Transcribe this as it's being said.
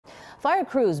Fire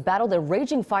crews battled a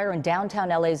raging fire in downtown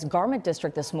LA's Garment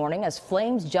District this morning as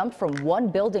flames jumped from one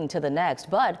building to the next.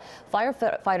 But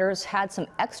firefighters had some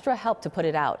extra help to put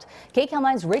it out. KCAL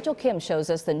 9's Rachel Kim shows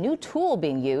us the new tool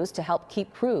being used to help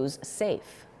keep crews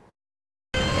safe.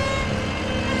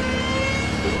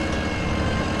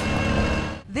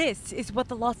 This is what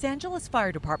the Los Angeles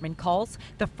Fire Department calls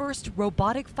the first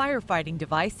robotic firefighting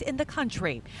device in the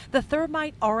country. The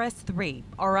Thermite RS3,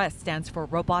 RS stands for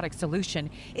Robotic Solution,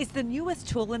 is the newest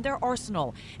tool in their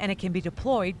arsenal, and it can be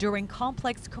deployed during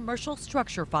complex commercial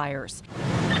structure fires.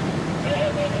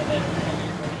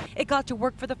 It got to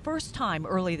work for the first time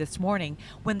early this morning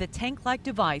when the tank-like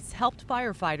device helped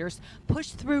firefighters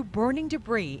push through burning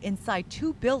debris inside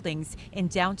two buildings in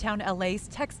downtown LA's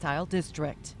textile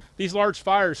district. These large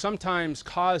fires sometimes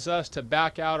cause us to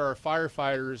back out our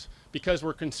firefighters because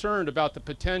we're concerned about the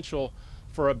potential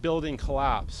for a building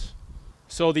collapse.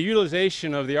 So the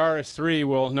utilization of the RS3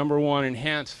 will, number one,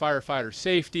 enhance firefighter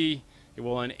safety. It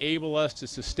will enable us to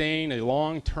sustain a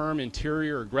long-term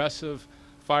interior aggressive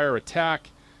fire attack,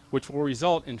 which will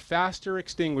result in faster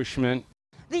extinguishment.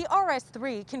 The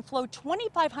RS3 can flow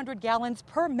 2,500 gallons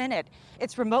per minute.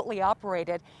 It's remotely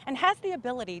operated and has the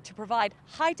ability to provide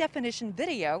high-definition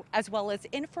video as well as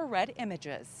infrared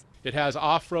images. It has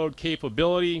off-road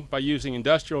capability by using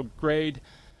industrial-grade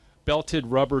belted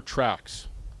rubber tracks.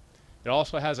 It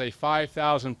also has a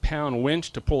 5,000-pound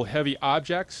winch to pull heavy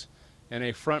objects and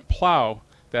a front plow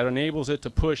that enables it to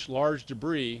push large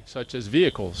debris such as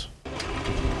vehicles.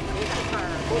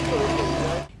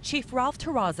 Chief Ralph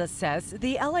Terraza says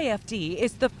the LAFD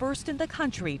is the first in the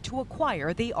country to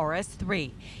acquire the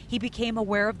RS3. He became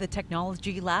aware of the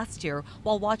technology last year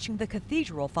while watching the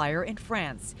cathedral fire in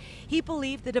France. He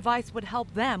believed the device would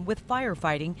help them with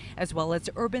firefighting as well as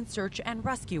urban search and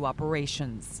rescue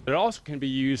operations. It also can be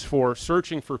used for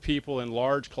searching for people in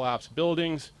large collapsed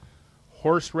buildings,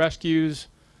 horse rescues,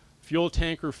 fuel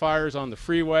tanker fires on the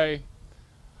freeway,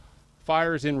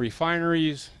 fires in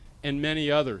refineries, and many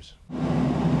others.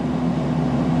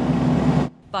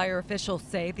 Fire officials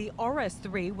say the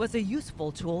RS3 was a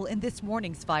useful tool in this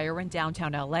morning's fire in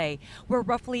downtown LA, where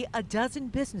roughly a dozen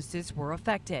businesses were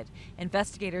affected.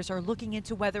 Investigators are looking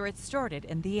into whether it started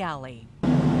in the alley.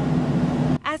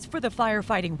 As for the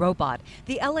firefighting robot,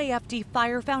 the LAFD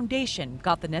Fire Foundation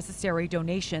got the necessary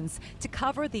donations to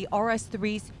cover the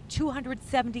RS3's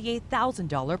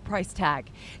 $278,000 price tag.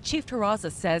 Chief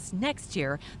Terraza says next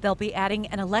year they'll be adding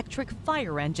an electric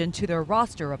fire engine to their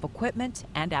roster of equipment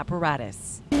and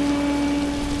apparatus.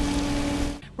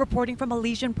 Reporting from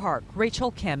Elysian Park,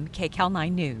 Rachel Kim, KCAL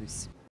 9 News.